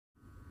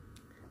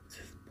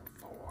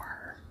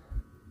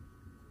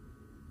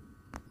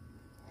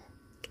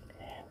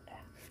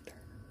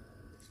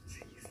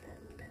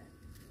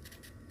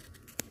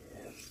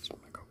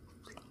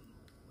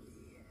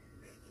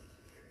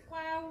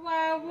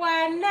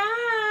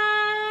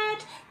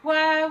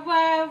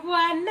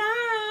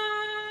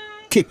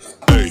kick.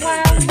 Hey.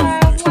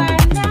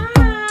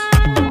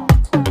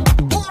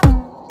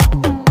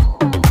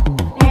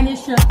 And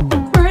it's your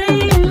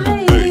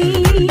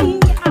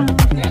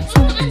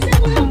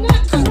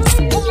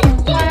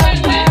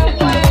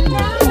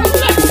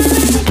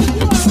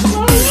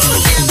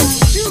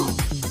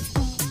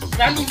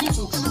I need you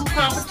some true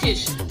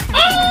competition.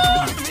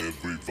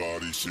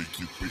 Everybody shake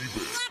your baby.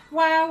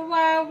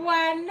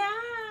 Why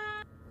not?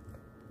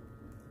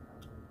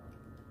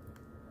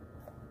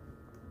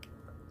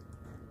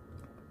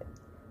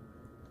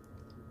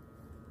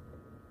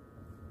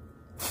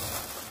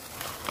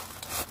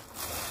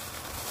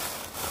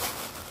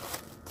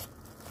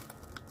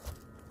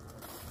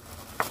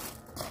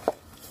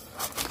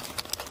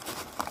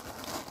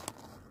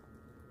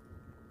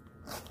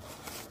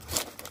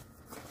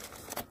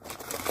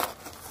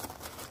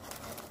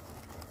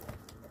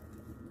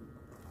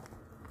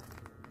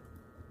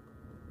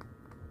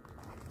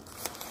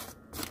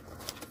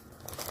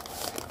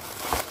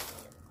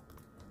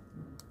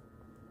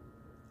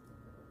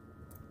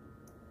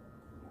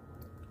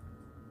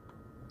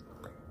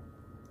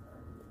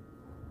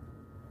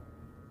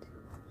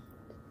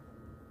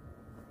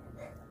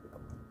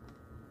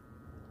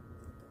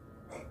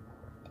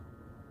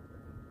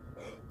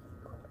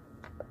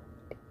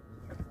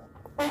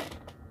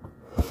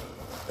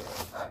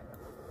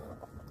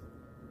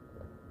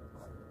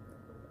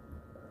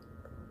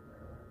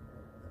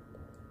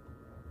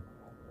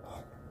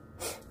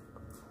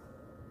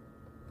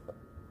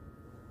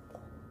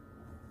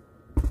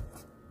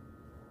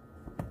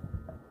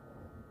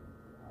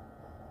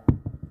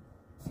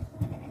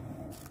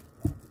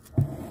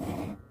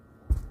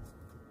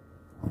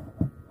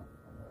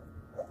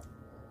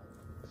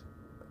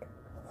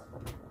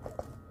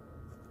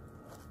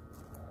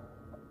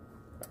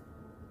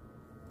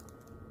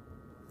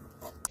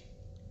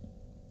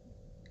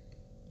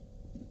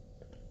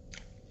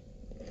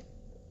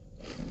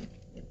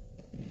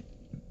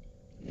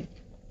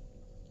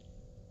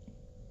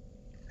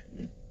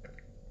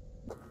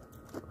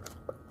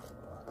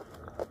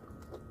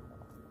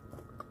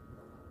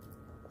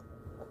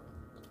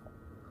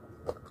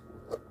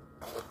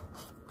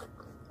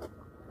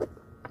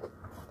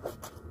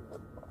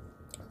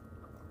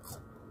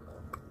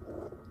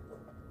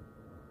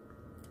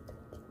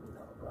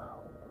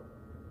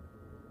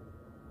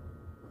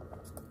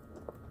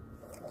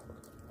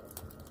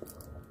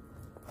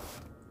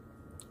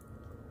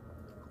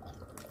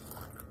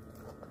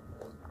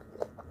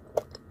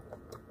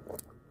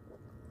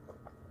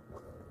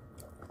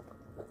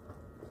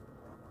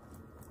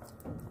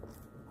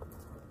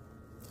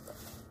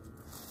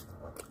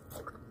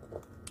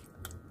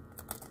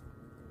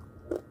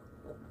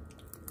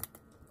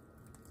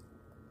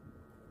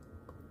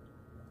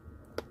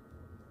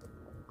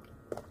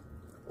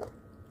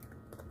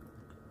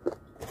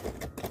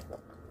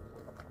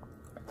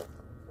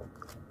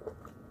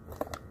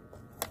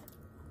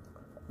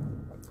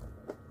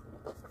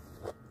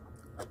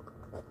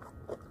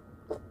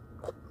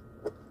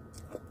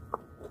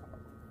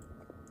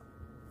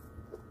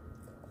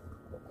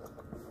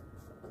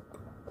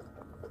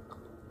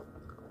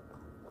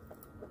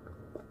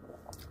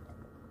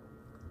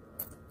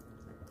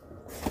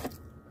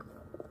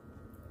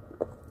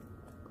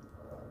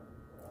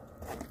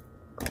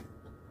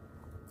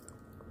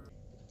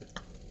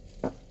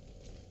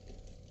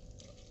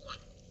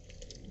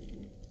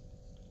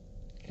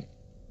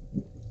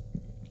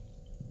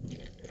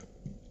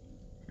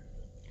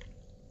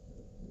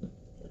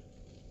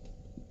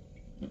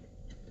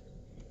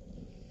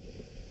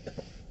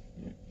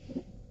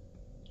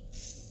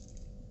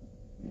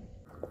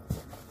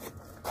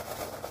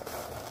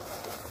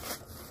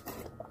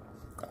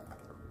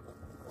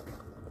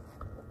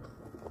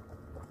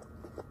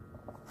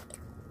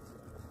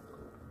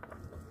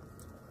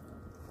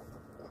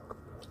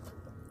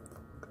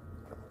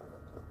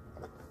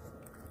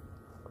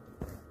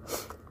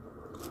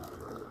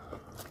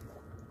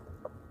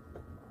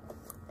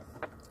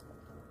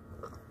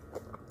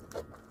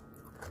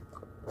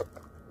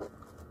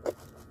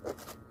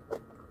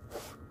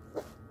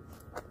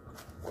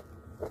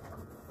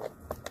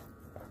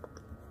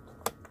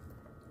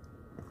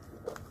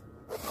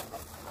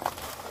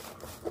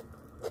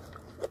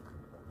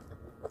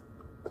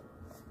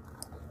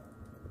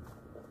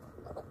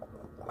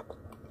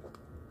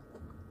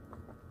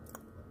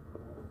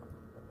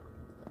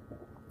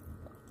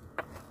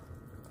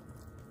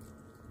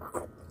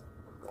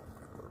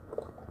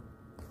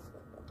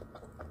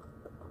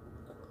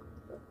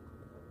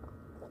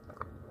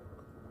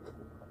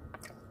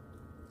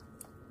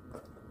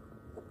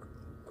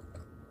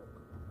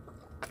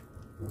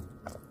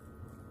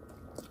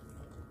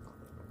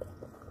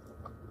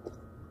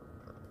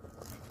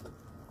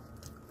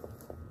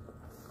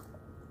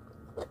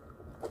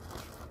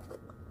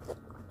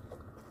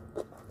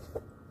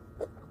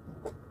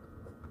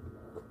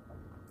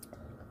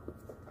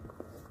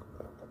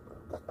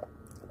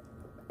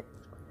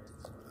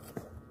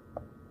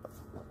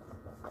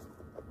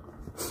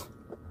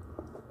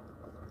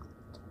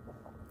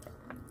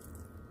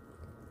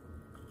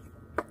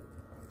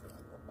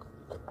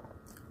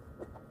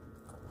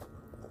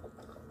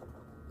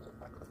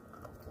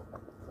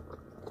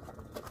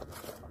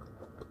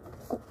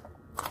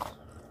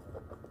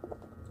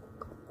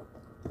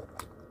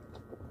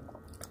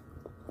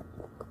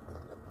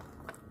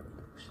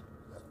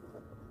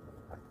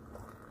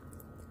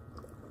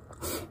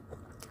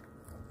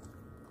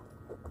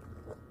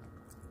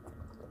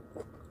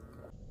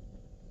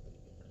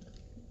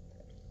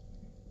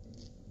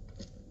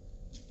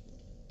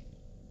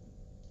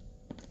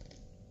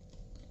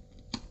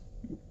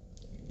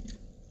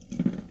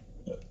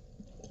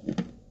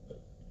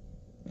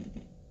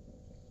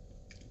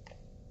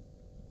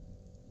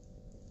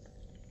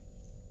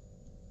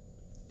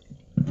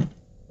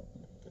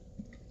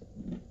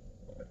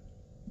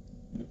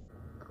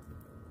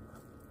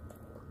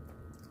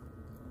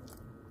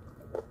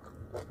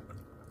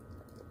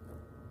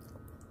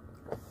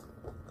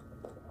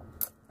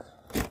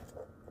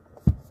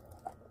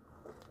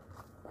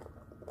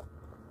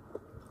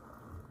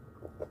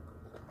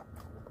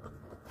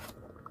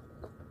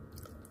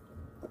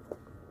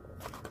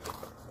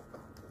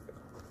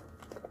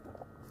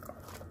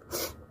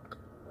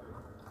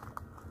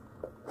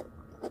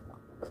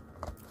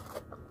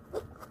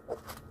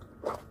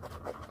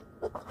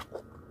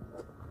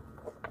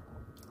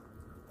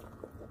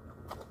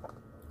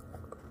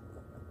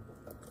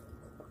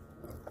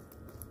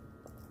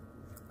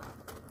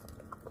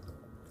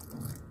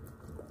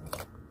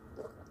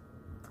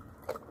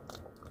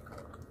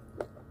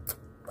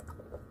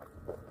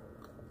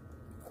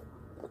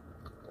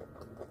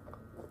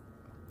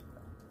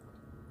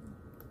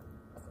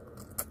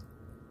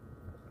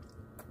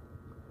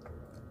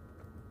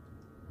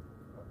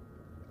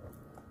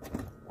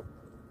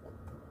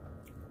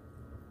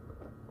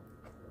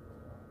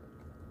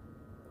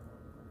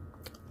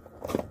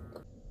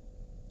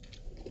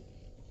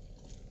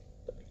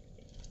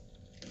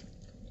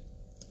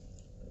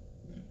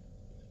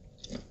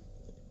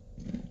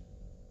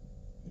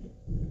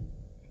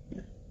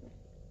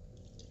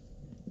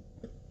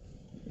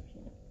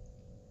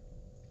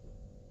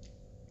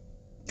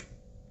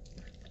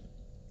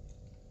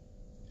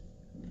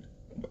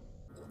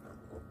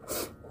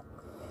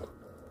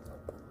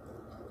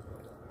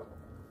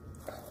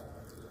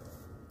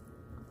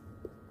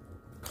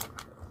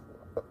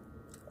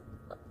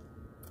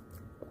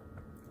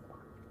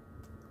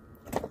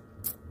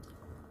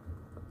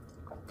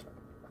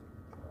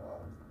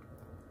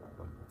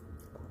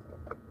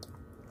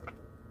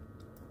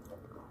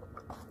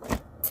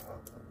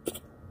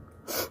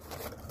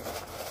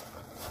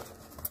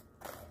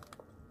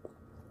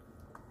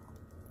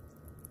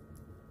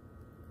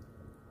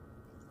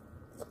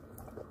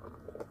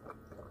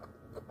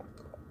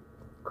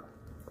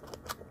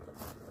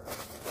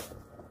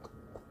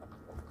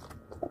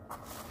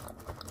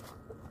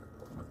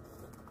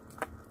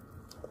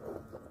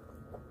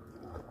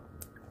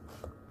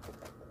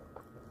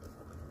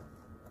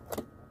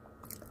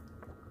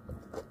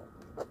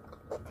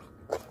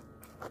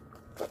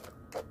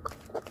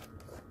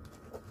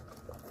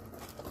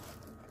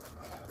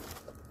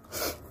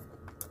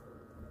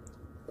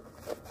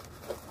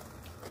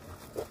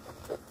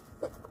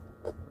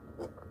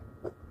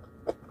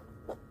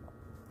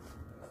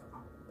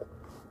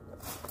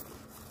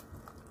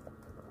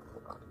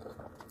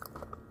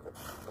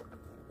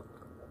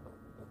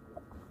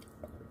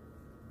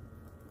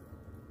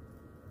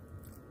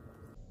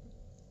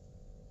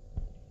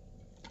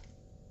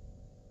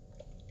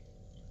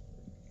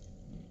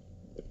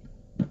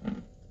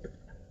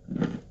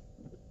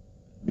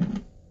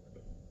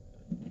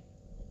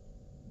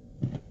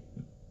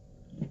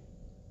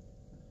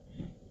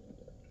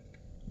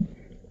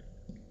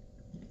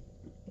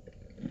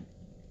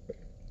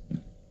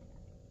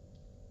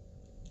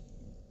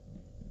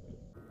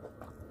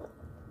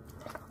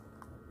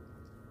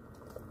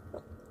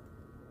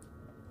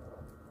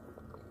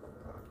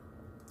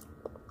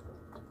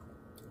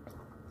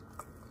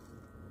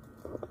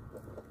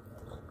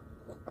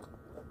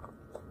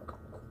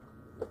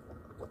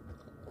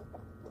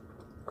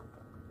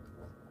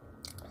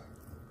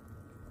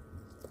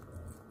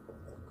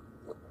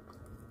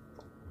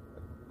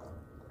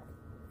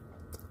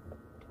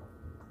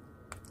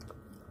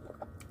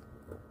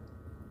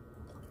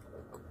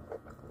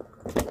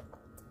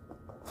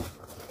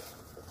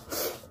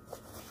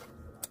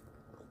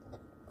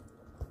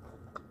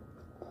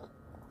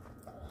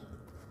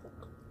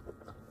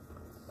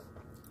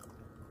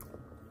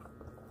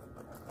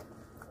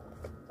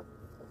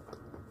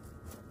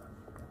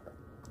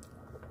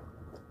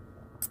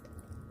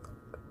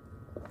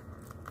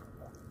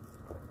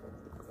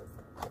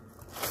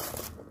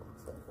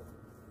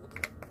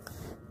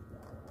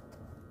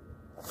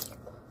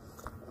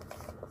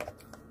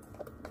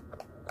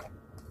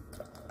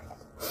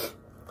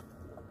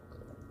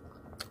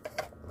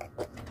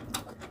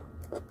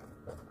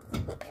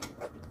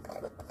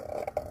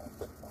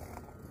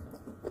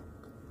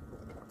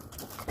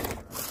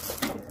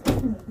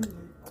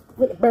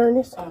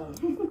 Bernice.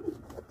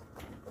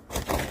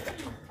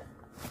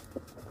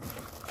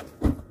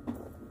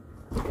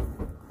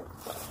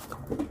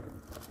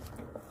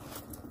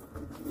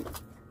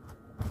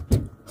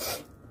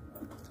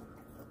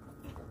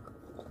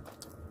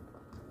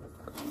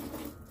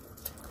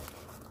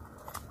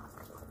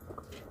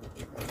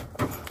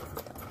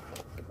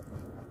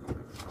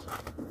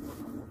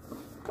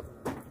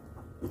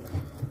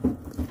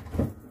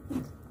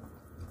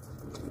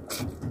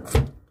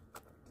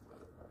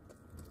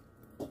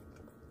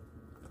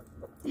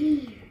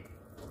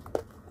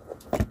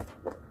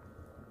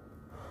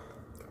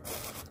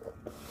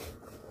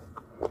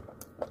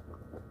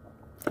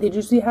 Did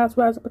you see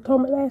Housewives of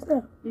Potomac last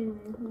night?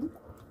 Mm-hmm.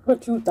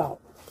 What you thought?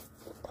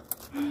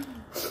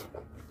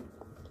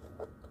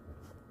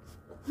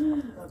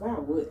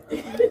 About what?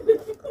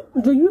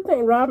 Do you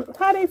think Robin,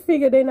 how they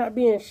figure they not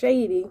being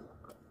shady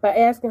by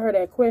asking her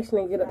that question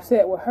and get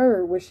upset with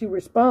her when she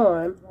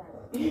respond?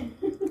 Right.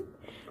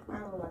 I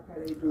don't like how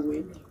they do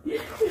it.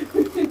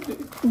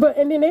 But,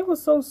 and then they were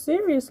so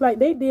serious, like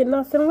they did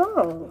nothing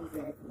wrong.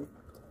 Exactly.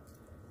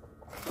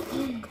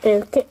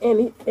 And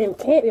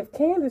if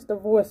Candace the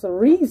voice of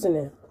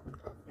reasoning,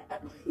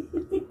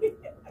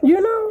 you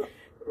know,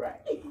 Right.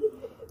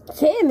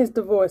 Candace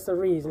the voice of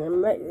reasoning.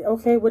 I'm like,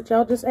 okay, what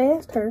y'all just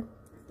asked her.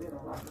 They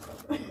don't like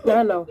it.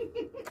 I know.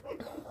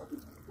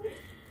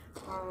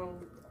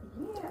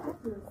 Yeah,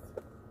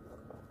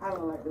 I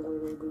don't like the way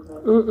they do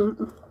that.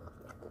 Mm-mm.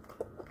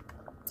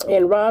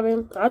 And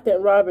Robin, I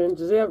think Robin and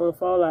Giselle gonna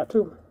fall out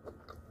too.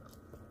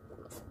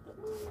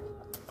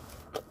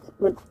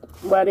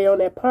 While they on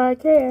that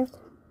podcast.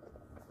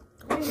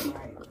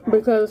 Right.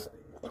 Because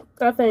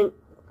I think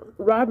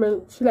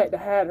Robin, she like to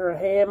hide her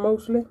hand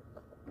mostly.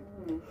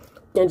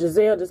 And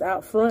Giselle just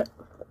out front.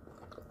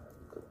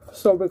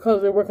 So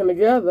because they're working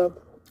together,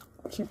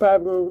 she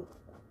probably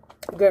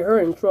gonna get her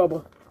in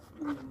trouble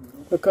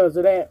because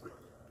of that.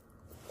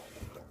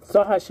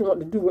 So how she want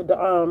to do with the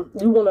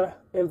you want to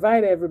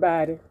invite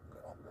everybody,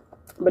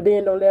 but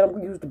then don't let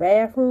them use the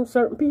bathroom,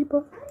 certain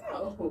people. I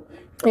know.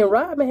 And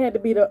Robin had to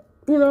be the,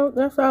 you know,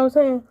 that's what I was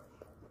saying.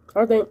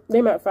 I think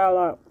they might fall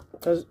out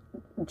because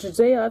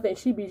Giselle, I think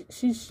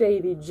she's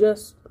shady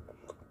just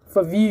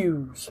for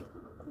views.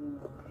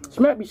 She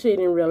might be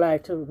shady in real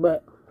life too,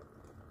 but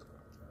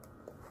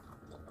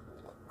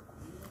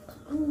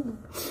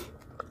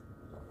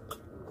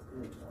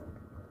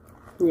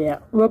yeah.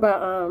 What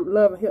about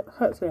Love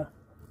Hutsville?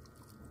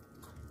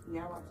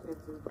 Yeah, I watched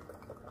that too.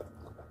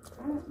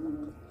 I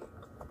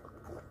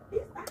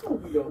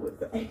don't know what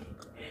to say.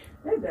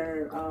 That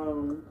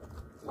darn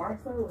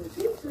Marcel and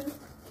Tisha.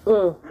 I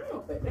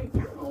don't think I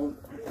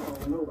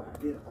don't know about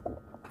them.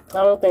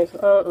 I don't think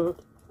so.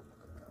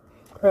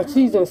 Her,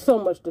 she's in so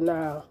much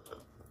denial.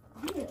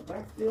 Yeah, but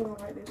I still don't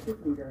like that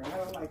Tiffany girl. I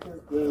don't like her.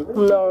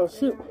 No,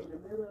 she. In the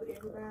middle of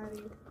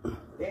everybody,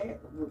 that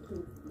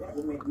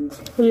would make me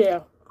mad. Yeah.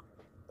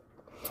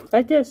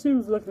 I guess she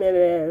was looking at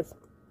it as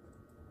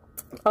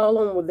all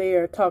of them were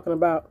there talking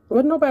about.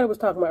 Well, nobody was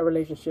talking about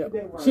relationship.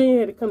 She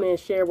had to come in and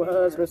share with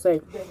her husband and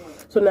say.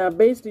 So now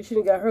basically she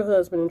done got her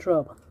husband in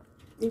trouble.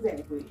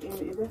 Exactly, and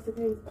if that's the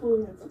case,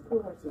 pull her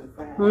to the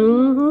side.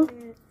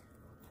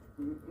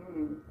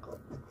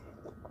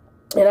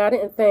 And I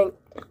didn't think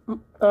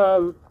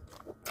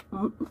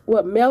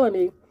what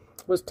Melanie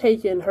was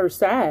taking her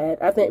side.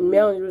 I think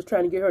Melanie was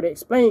trying to get her to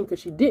explain because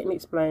she didn't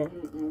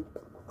explain.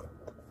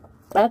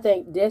 I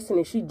think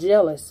Destiny, she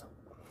jealous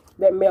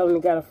that Melanie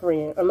got a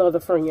friend, another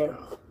friend.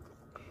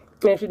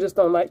 And she just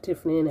don't like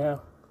Tiffany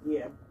anyhow.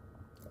 Yeah.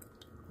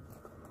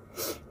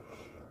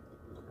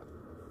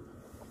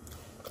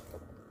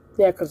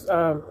 Yeah, because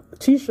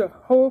Tisha's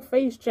whole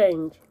face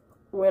changed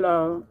when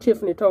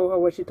Tiffany told her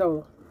what she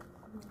told her.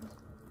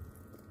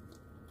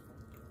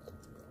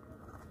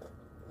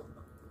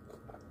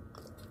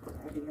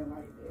 I didn't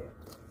like that.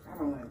 I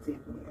don't like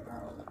Tiffany at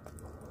all.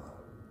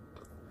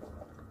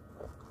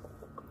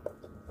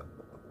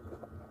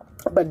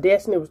 But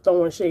Destiny was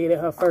throwing shade at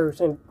her first,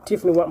 and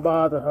Tiffany wasn't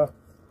bothering her.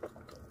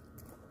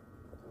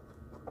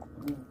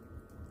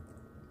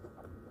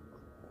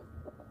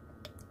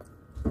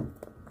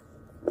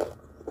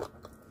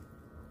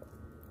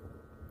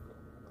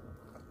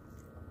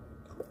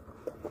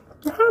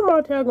 How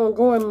Martell gonna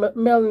go in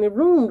Melanie's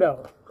room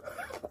though?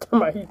 Talking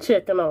about he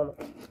checking on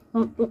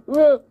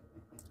her.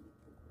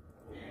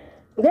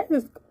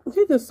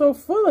 He's just so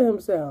full of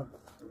himself.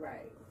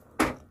 Right.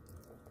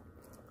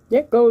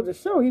 That goes to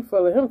show he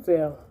full of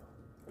himself.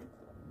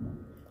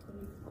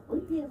 We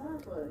get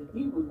loud for it.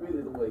 He was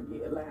really the one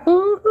getting loud.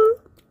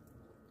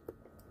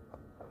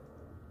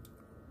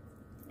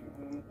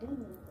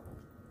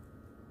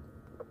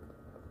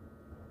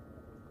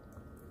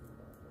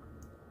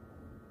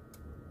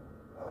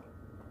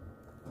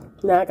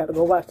 Now I got to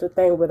go watch the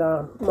thing with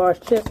Mars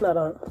Chestnut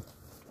on.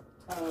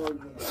 Oh yeah.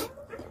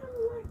 I kind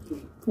of like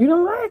it. You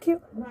don't like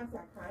it? No, I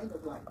kind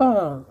of like it.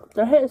 Oh,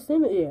 I hadn't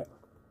seen it yet.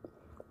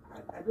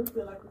 I do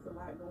feel like there's a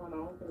lot going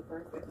on for the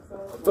first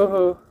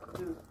episode.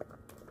 Just,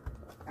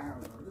 I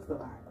don't know, just a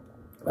lot.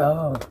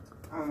 Oh.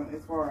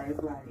 As far as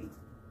like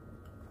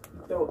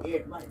throw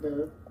it like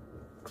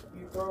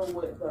you throw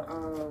what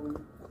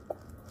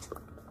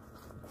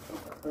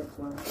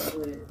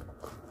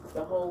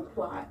the whole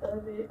plot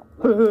of it,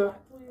 like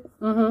plot twist.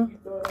 You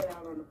throw that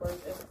out on the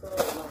first episode,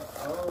 like,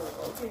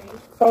 oh, okay.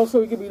 Oh,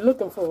 so we could be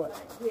looking for it. Like,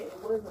 yeah, it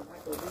wasn't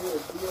like a real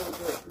build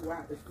up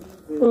throughout the season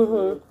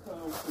to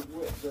come to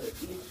what the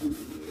issue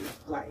is.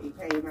 Like, it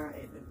came out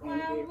at the Why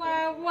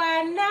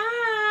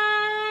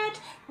not?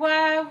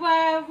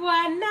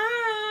 Why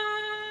not?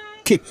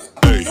 Hey.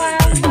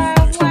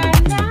 Why